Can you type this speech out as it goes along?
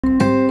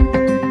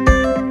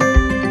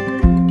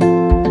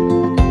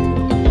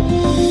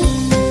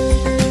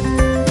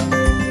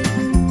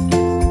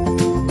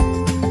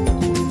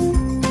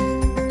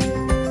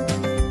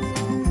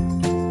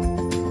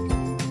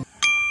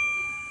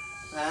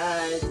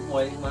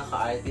morning mga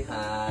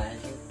ka-artihan.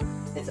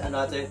 It's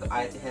another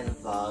ka-artihan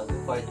vlog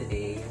for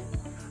today.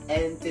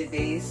 And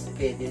today's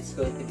video is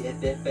going to be a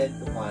different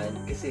one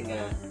kasi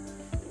nga,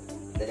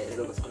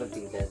 nalulubos ko ng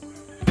tingnan.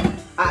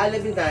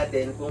 Aalamin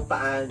natin kung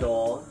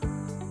paano,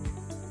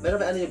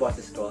 meron ba ano yung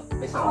boses ko?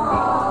 May sounding?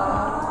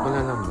 Wala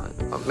naman.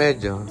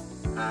 Medyo.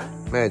 Ha?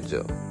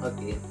 Medyo.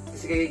 Okay.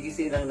 Kasi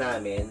kagigising lang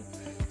namin.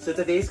 So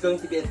today is going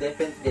to be a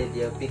different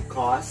video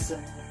because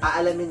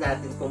aalamin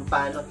natin kung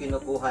paano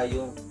kinukuha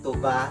yung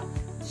tuba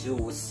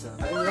juice.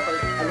 Alam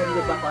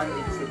niyo ba kung ano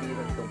ibig sabihin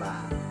ng tuba?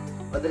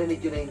 O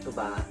narinig nyo na yung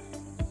tuba?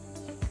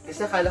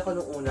 Kasi akala ko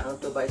nung una, ang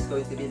tuba is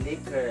going to be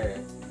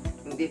liquor.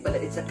 Hindi pala,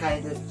 it's a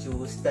kind of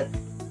juice that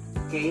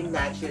came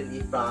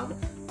naturally from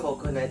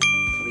coconut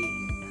tree.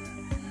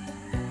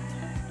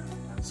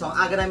 So,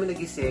 ang aga namin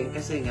nagising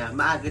kasi nga,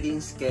 maaga din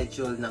yung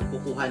schedule ng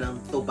kukuha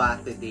ng tuba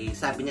today.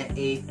 Sabi niya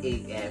 8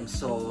 AM.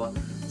 So,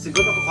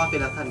 siguro magkukoffee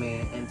lang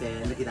kami and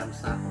then naghilamos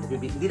na ako.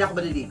 Hindi na ako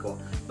maliligo.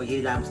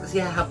 Maghilamos kasi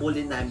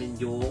hahabulin namin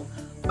yung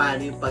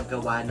paano yung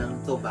paggawa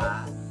ng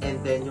tuba and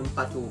then yung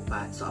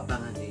patupat. So,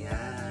 abangan niyo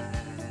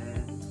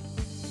yan.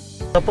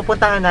 So,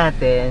 pupuntahan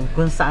natin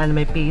kung saan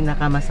may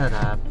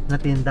pinakamasarap na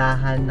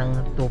tindahan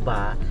ng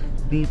tuba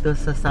dito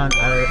sa San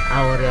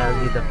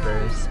Aurelio the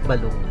First,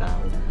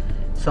 Balungao.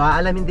 So,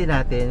 aalamin din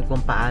natin kung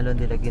paano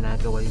nila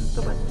ginagawa yung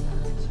tuba nila.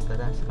 So,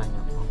 tara, sa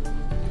kanya po.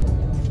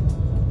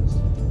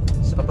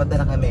 So, papunta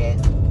na kami.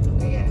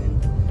 Ayan.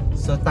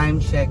 So, time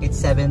check, it's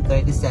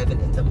 7:37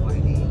 in the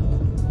morning.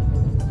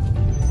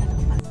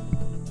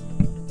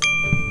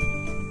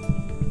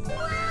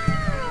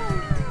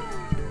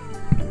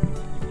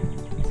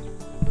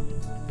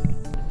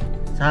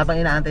 So, habang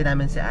inaantay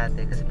namin si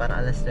ate, kasi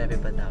parang alas 9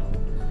 pa daw,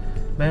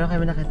 meron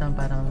kami nakita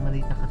parang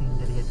maliit na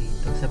karinderya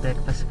dito. Sa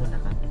breakfast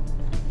muna kami.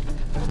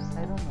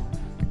 I don't know.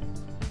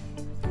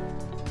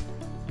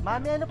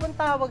 Mami, ano pong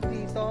tawag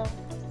dito?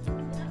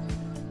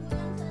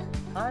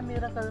 Ah,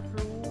 miracle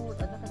fruit.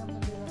 Ano ka naman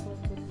miracle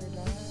fruit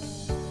nila?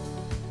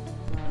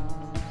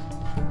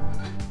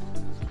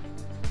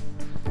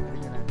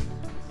 Tingnan natin.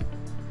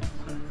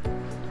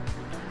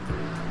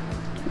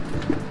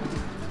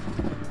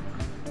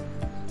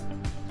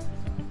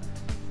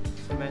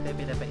 So, meron tayong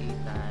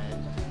pinapaitan.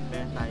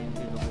 Meron tayong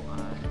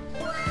dinuguan.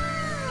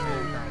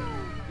 Meron tayo.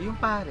 Yung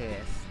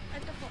pares.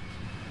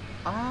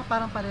 Ah,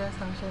 parang parehas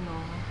lang siya, no?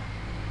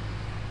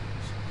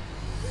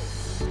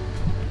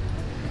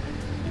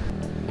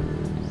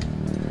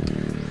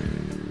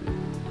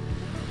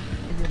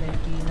 Ito na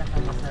yung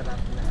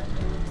pinakamasarap na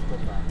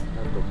tuba.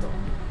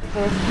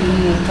 Kasi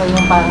ito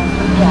yung parang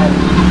yan.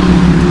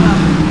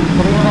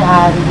 Ito yung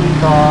may-ari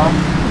dito.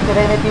 Ito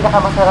rin yung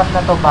pinakamasarap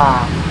na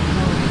tuba.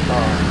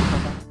 Ito.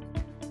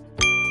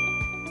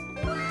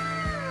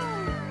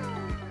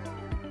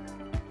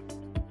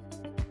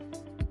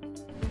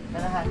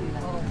 Kalahati na.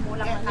 Oo,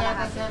 kulang na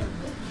kalahati.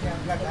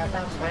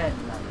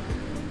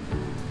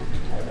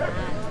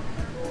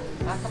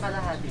 Sa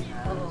kalahati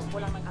na? Oo,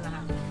 kulang ng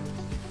kalahati.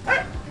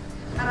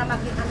 Para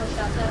maging ano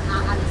siya, sir,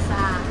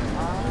 aalsa.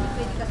 Hindi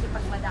pwede kasi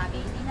pag madami,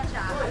 hindi na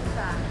siya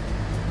aalsa.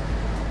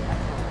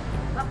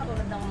 Baka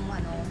tulad ng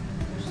ano.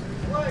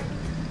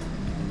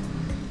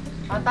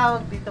 Ang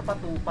tawag dito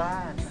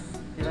patupat.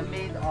 Diba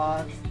made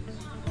of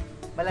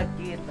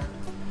malagkit.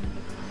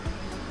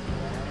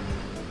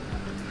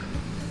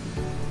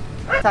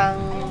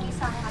 Yung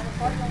isang ano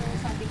po, yung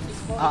isang big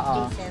piece po,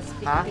 8 pieces,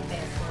 50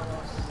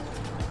 pesos.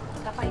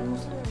 Kapain mo,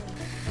 sir.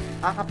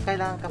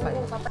 Kailangan kapain?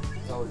 Oo, kapain.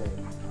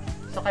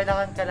 So,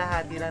 kailangan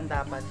kalahati lang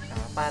dapat siya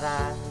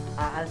para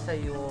aalsa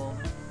yung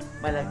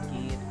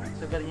malagkit.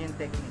 So, ganyan yung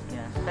technique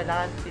niya. So,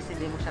 kailangan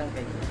sisili mo siyang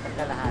ganyan,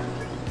 pagkalahati.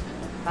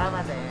 Tama,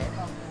 te?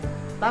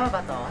 Tama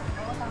ba to?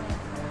 Oo, tama.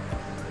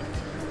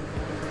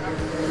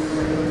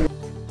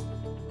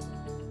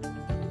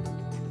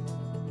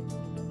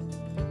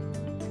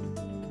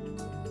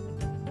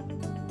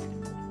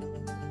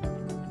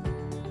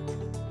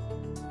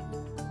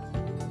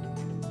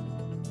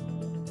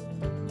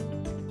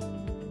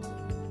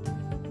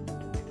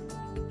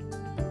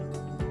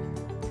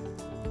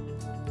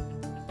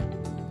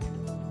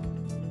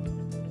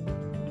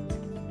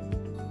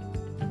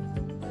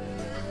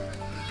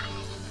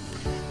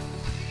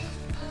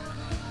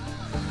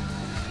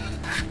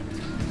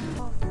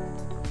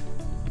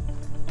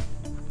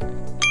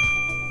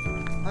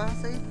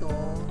 Sa ito,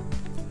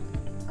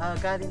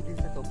 galing din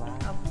sa tuba.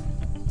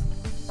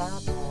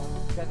 Tapos,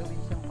 gagawin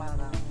siyang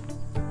parang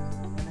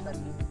ano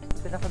tabi?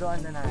 Pinakaluan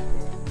na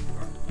natin.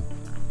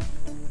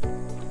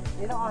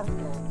 Ilang oras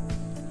to?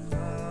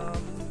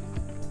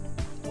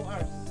 2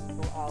 hours.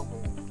 2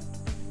 hours.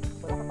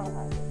 Wala ka pang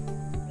halo.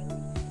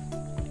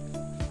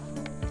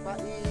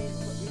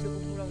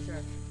 Ilubog mo lang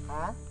siya.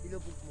 Ha?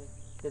 Ilubog mo.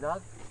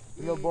 Tilog?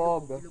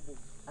 Ilubog. Ilubog.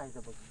 Ay,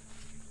 ilubog.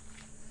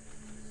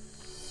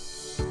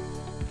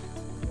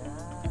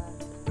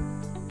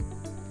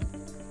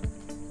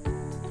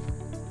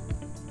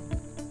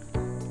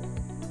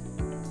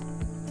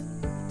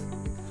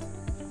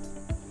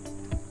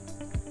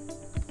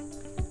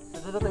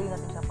 Lulutuin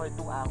natin siya for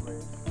 2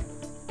 hours.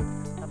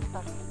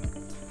 Tapos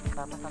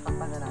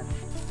tatakpan na natin.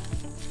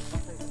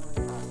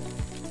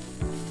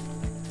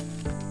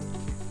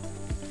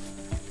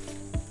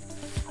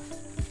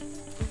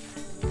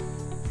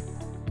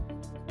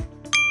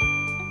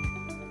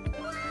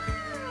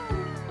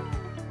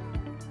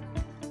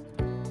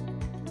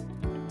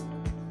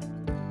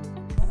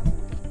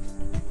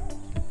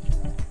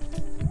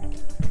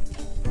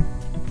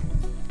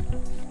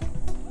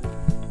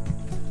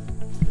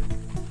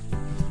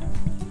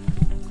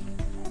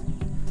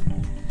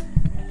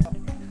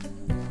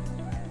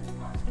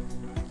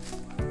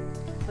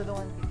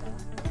 Tulungan kita.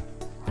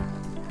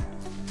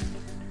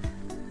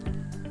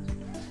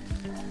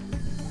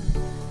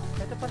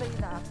 Ito pala yung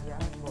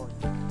inaakyat, boss.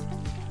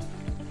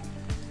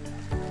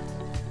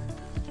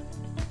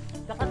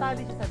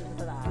 Nakatali siya sa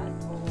taas.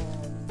 Oo.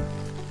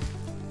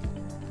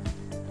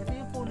 Ito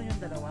yung puno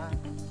yung dalawa.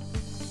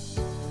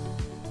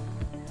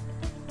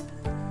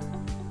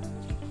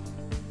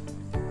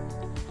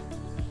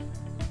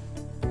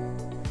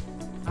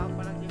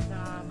 Parang din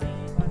sa may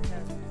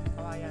concert.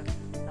 Kawayan.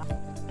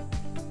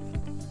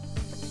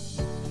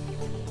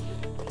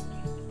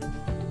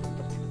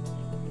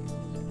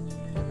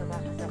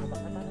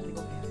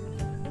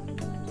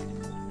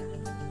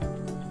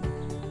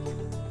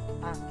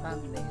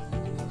 Thumbnail.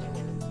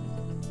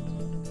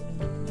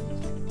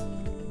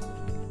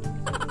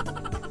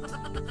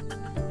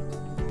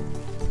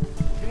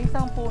 Yung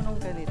isang punong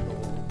ganito,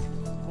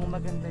 kung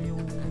maganda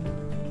yung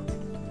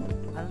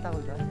ano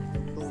tawag doon?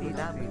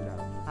 Silag.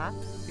 Ha?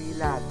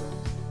 Silag.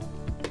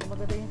 Kung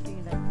maganda yung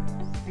silag.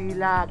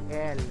 Silag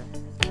L.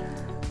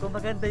 Kung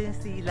maganda yung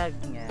silag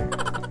niya,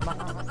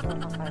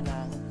 makakasama ka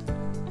ng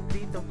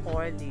 3 to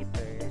 4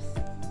 liters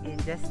in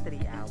just 3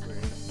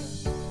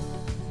 hours.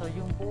 So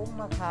yung buong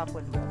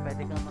maghapon mo,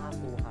 pwede kang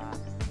makakuha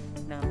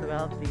ng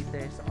 12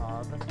 liters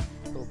of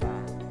tuba.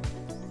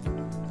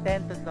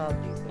 10 to 12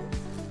 liters.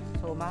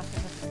 So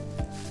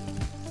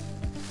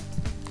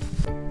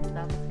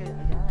tapos kayo,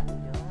 ayan.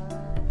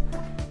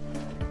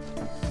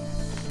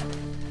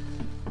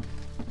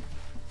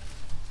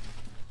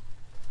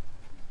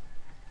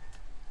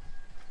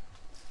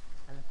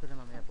 Alam ko na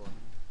mamaya po.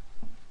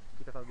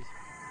 Hindi pa pabis.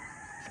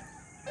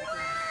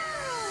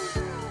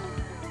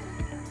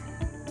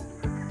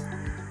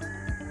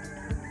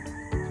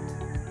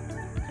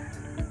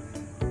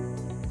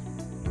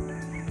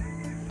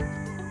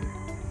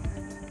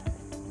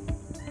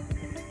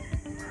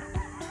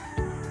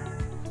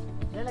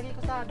 Ilalagay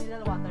ko sa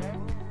mineral water.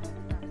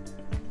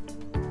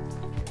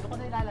 Ito ko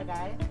na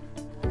ilalagay.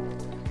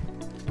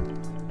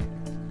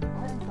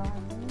 Ay, ang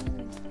dami.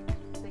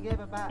 Sige,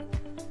 baba.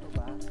 Ito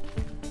ba?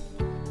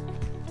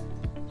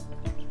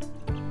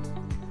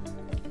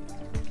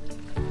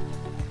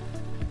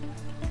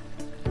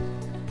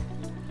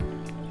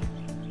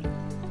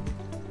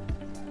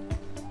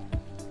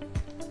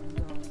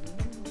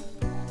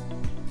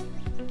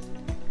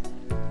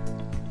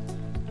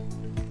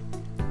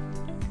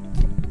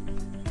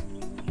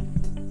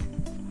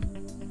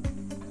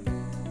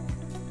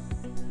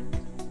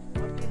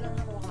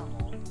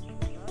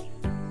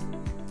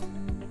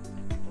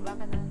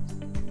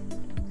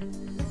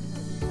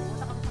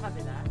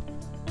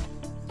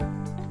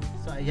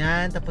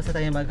 Ayan, tapos na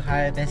tayo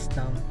mag-harvest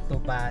ng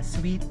tuba,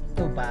 sweet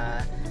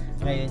tuba.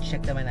 Ngayon,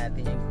 check naman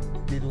natin yung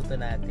niluto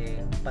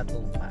natin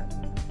patopat.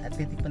 At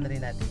titikman na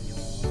rin natin yung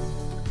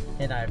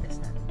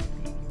in-harvest natin.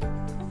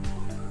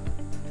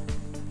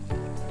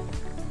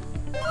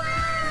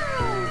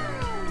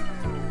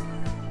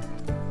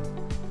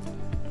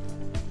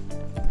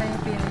 Ito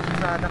yung finished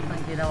product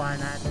ng ginawa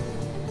natin.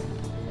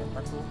 Yung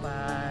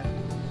patopat.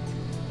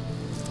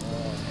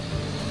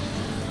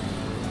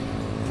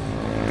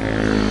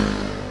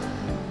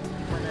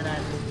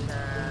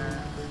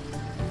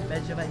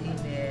 Medyo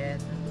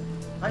mainit.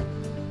 Ay!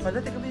 Wala,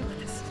 teka mo yung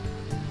matas.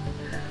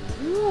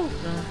 Woo!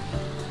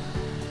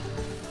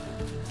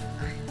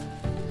 Ay,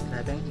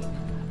 grabe ang init.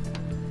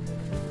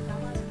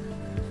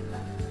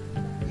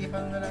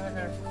 Ipan mo lang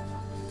na.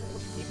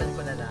 Ipan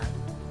ko na lang.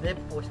 Then,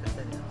 post na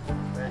sa nyo.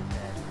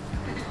 Perfect.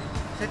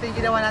 So, ito yung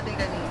ginawa natin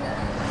kanina.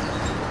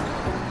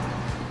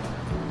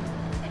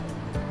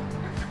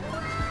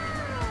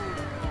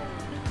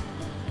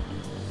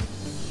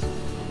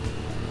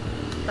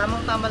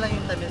 Tamang-tama lang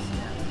yung tamis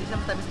niya. Hindi siya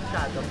matamis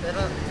masyado,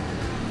 pero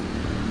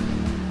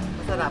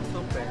masarap,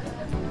 super.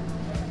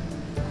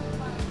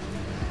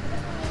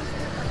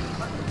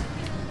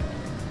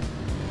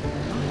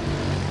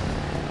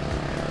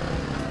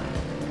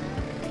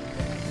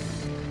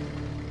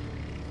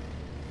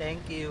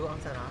 Thank you, ang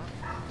sarap.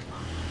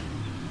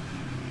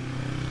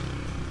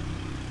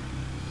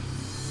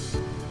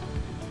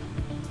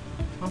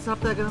 Ang sarap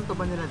talaga ng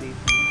tuba nila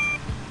dito.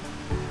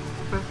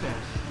 Super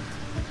fresh.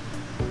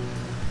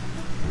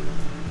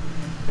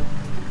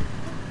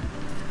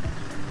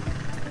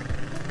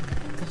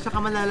 Saka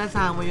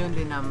malalasahan mo yung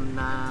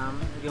linamnam,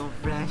 yung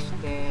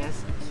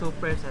freshness,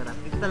 super sarap.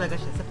 Ito talaga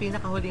siya, sa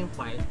pinakahuling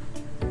part,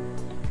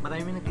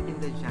 marami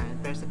nagtitinda dyan,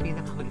 pero sa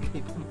pinakahuling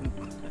kayo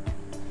pumunta.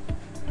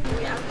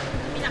 Kuya,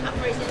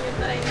 pinaka-first yun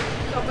tayo,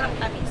 sobrang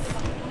tamis.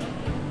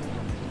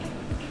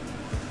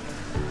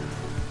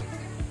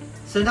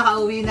 So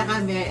nakauwi na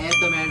kami,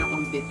 eto meron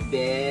akong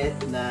bitbit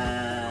na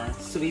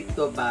sweet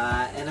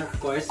tuba, and of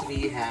course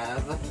we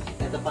have,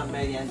 eto pang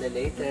merienda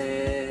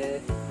later,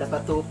 the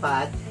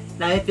patopat.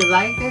 Now, if you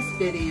like this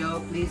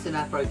video, please do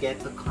not forget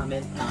to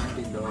comment down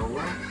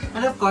below.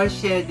 And of course,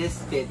 share this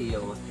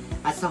video.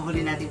 At sa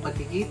huli nating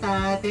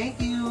pagkikita, thank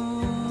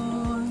you!